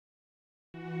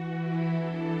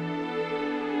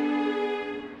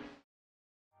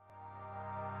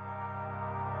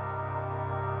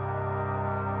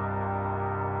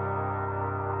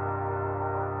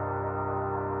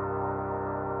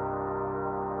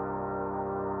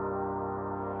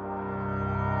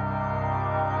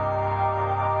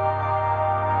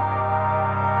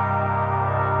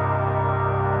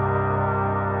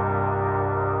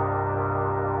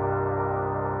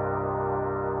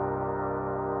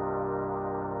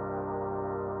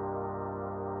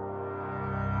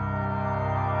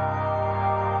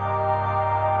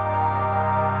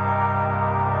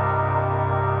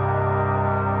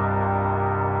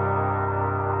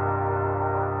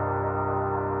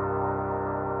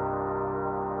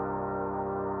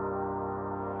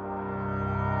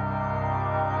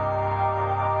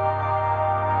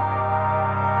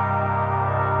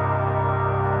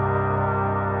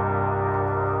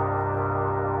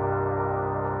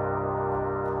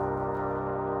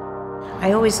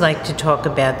I always like to talk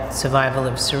about survival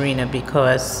of Serena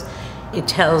because it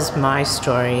tells my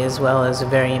story as well as a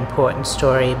very important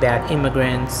story about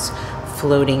immigrants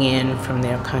floating in from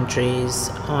their countries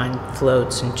on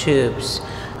floats and tubes.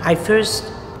 I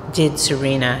first did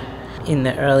Serena in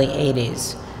the early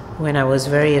 80s when I was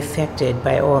very affected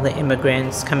by all the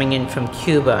immigrants coming in from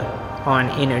Cuba on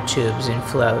inner tubes and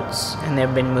floats, and there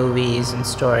have been movies and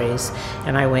stories,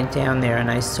 and I went down there and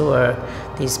I saw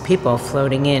these people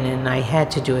floating in, and I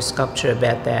had to do a sculpture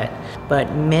about that.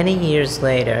 But many years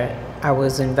later, I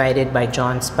was invited by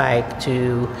John Spike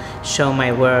to show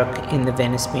my work in the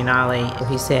Venice Biennale.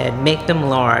 He said, make them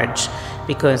large,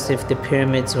 because if the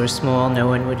pyramids were small, no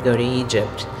one would go to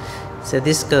Egypt. So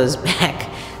this goes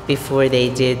back before they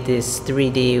did this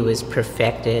 3D was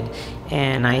perfected,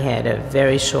 and I had a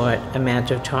very short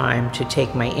amount of time to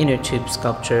take my inner tube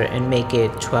sculpture and make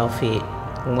it 12 feet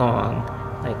long,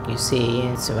 like you see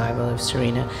in Survival of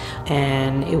Serena.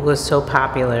 And it was so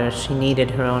popular, she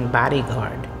needed her own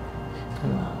bodyguard.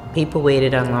 People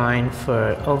waited online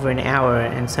for over an hour,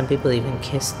 and some people even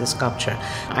kissed the sculpture.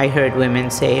 I heard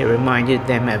women say it reminded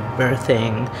them of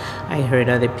birthing. I heard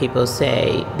other people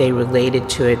say they related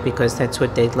to it because that's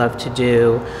what they'd love to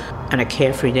do on a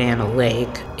carefree day on a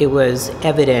lake. It was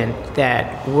evident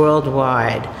that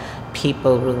worldwide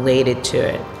people related to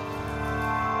it.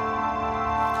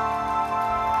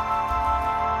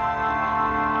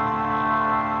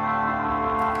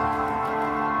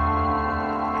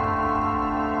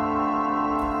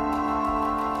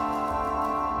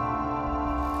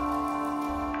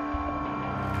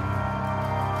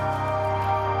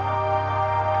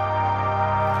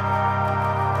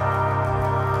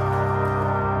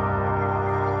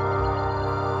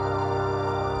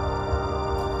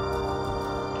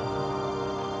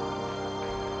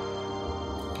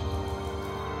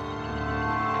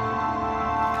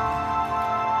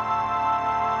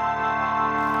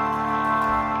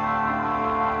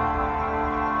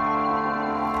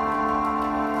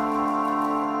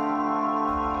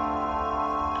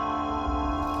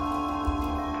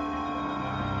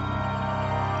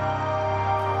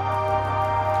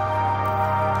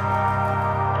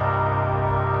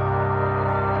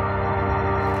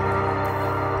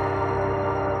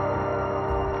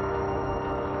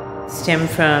 Stem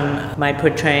from my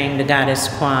portraying the goddess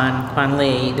Quan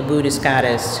Li, the Buddhist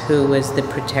goddess who was the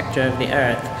protector of the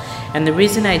earth. And the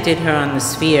reason I did her on the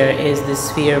sphere is the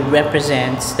sphere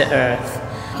represents the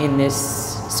earth in this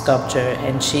sculpture,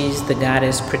 and she's the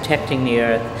goddess protecting the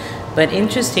earth. But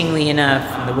interestingly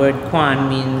enough, the word Quan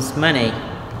means money,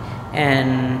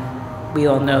 and we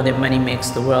all know that money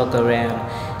makes the world go round,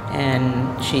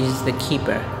 and she's the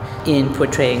keeper. In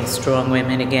portraying strong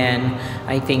women again,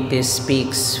 I think this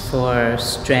speaks for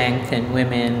strength and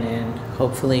women, and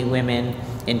hopefully women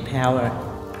in power.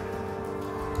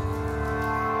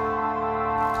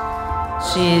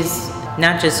 She's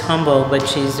not just humble, but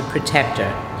she's a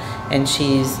protector, and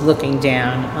she's looking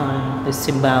down on the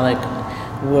symbolic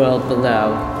world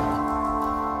below.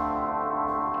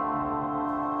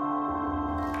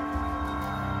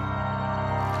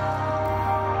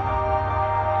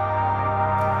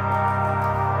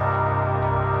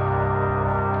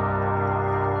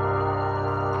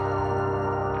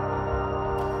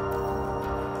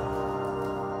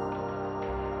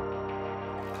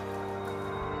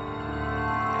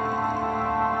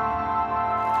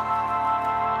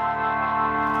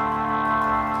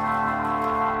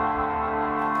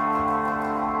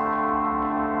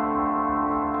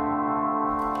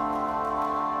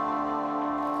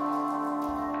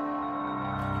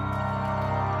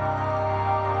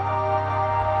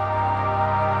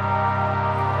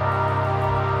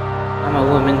 I'm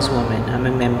a woman's woman. I'm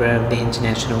a member of the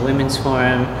International Women's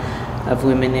Forum, of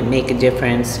Women That Make a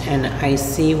Difference, and I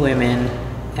see women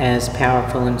as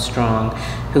powerful and strong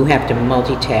who have to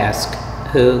multitask,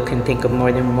 who can think of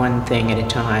more than one thing at a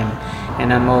time.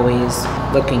 And I'm always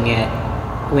looking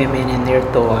at women and their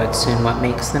thoughts and what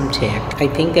makes them tick. I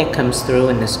think that comes through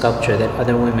in the sculpture that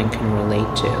other women can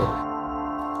relate to.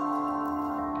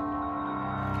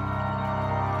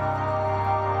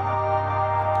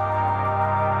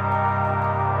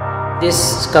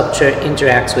 This sculpture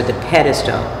interacts with the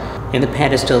pedestal, and the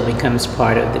pedestal becomes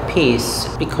part of the piece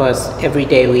because every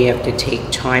day we have to take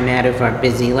time out of our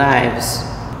busy lives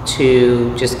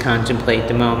to just contemplate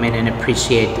the moment and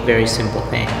appreciate the very simple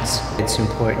things. It's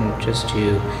important just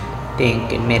to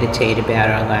think and meditate about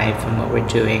our life and what we're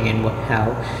doing and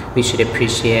how we should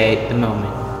appreciate the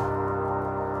moment.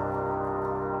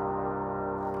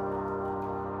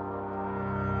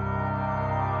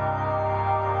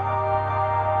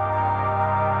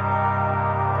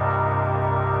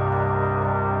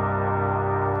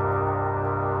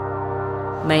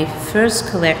 My first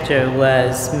collector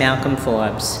was Malcolm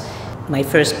Forbes. My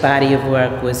first body of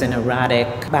work was an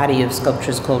erotic body of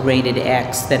sculptures called Rated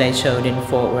X that I showed in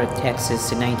Fort Worth,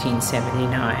 Texas in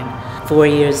 1979. 4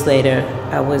 years later,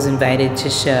 I was invited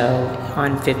to show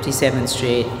on 57th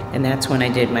Street, and that's when I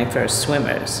did my first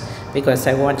swimmers, because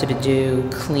I wanted to do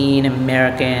clean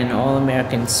American,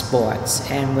 all-American sports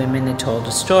and women that told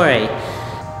a story.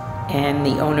 And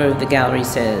the owner of the gallery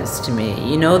says to me,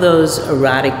 you know those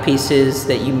erotic pieces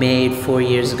that you made 4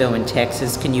 years ago in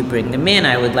Texas? Can you bring them in?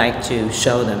 I would like to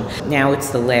show them. Now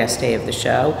it's the last day of the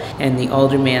show, and the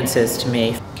older man says to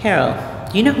me, Carole,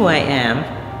 do you know who I am?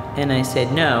 And I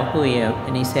said, no, who are you?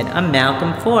 And he said, I'm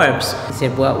Malcolm Forbes. He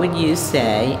said, what would you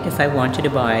say if I wanted to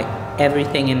buy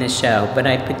everything in the show? But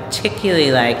I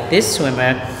particularly like this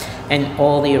swimmer and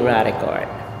all the erotic art.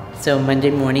 So Monday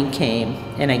morning came,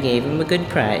 and I gave him a good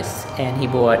price, and he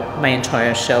bought my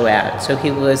entire show out. So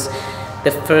he was the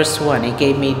first one. He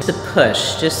gave me the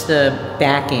push, just the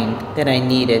backing that I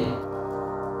needed.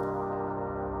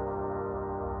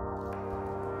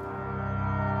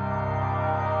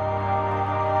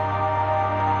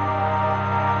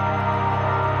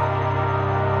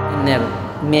 In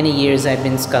the many years I've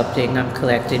been sculpting, I'm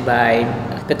collected by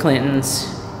the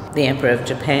Clintons, the Emperor of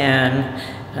Japan,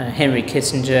 Henry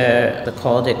Kissinger, the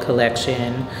Called It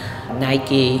collection,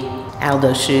 Nike,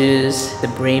 Aldo Shoes, the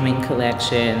Bremen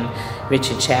collection,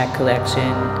 Richard Schack collection.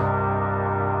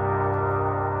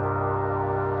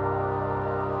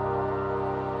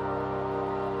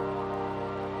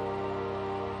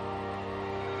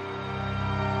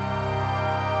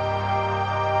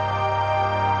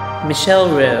 Michelle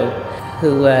Roux,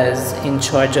 who was in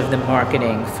charge of the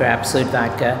marketing for Absolute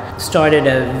Vodka, started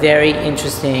a very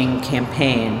interesting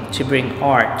campaign to bring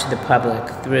art to the public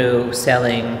through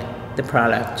selling the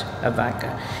product of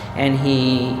vodka. And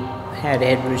he had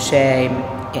Ed Ruscha,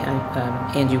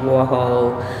 Andy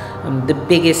Warhol, the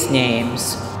biggest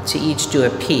names to each do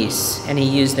a piece, and he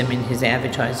used them in his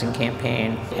advertising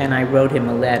campaign. And I wrote him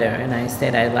a letter, and I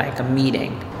said I'd like a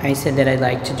meeting. I said that I'd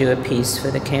like to do a piece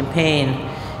for the campaign.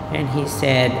 And he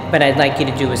said, but I'd like you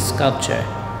to do a sculpture.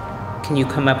 Can you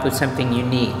come up with something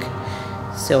unique?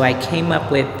 So I came up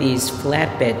with these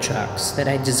flatbed trucks that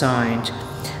I designed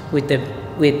with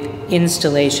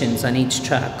installations on each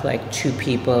truck, like two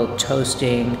people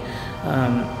toasting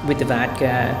with the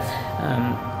vodka,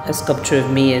 a sculpture of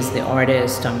me as the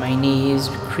artist on my knees,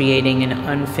 creating an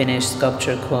unfinished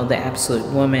sculpture called The Absolute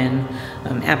Woman,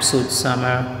 Absolute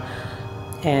Summer,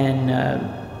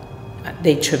 and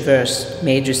they traversed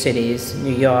major cities,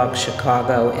 New York,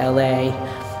 Chicago, LA,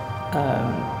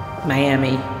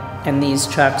 Miami, and these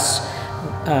trucks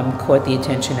caught the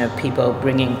attention of people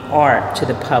bringing art to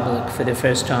the public for the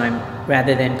first time,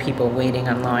 rather than people waiting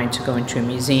online to go into a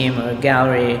museum or a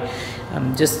gallery.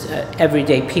 Just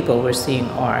everyday people were seeing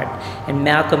art. And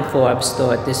Malcolm Forbes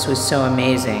thought this was so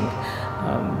amazing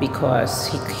because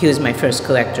he was my first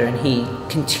collector, and he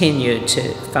continued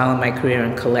to follow my career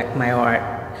and collect my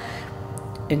art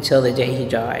until the day he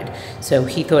died. So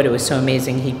he thought it was so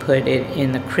amazing, he put it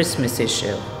in the Christmas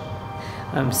issue,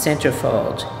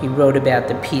 centerfold. He wrote about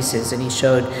the pieces, and he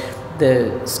showed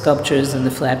the sculptures and the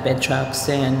flatbed trucks,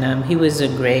 and he was a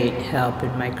great help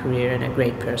in my career and a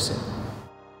great person.